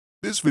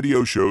This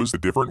video shows the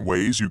different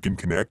ways you can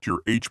connect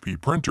your HP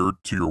printer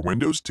to your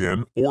Windows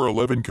 10 or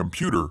 11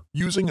 computer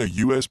using a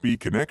USB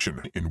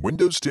connection in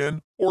Windows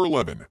 10 or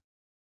 11.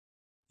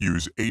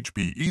 Use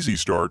HP Easy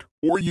Start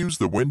or use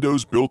the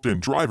Windows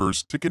built-in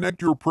drivers to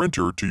connect your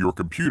printer to your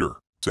computer.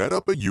 Set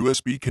up a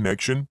USB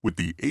connection with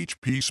the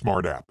HP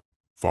Smart app.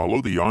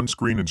 Follow the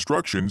on-screen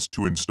instructions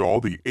to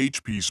install the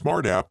HP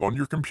Smart app on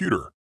your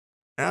computer.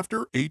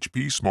 After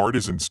HP Smart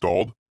is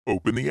installed,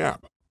 open the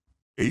app.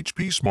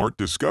 HP Smart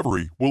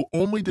Discovery will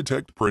only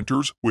detect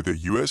printers with a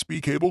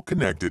USB cable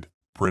connected,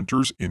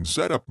 printers in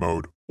setup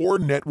mode, or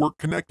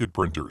network-connected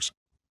printers.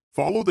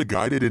 Follow the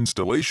guided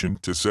installation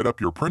to set up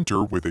your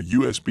printer with a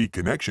USB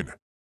connection.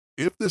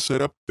 If the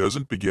setup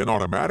doesn't begin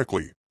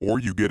automatically, or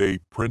you get a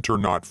 "Printer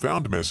Not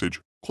Found"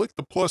 message, click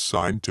the plus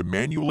sign to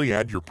manually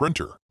add your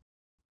printer.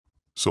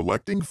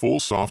 Selecting full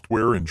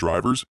software and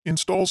drivers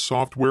installs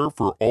software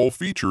for all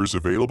features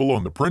available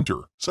on the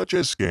printer, such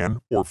as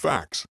scan or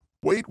fax.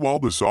 Wait while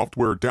the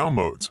software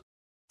downloads.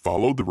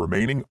 Follow the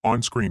remaining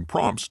on-screen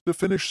prompts to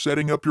finish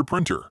setting up your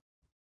printer.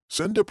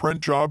 Send a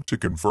print job to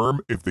confirm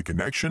if the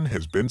connection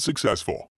has been successful.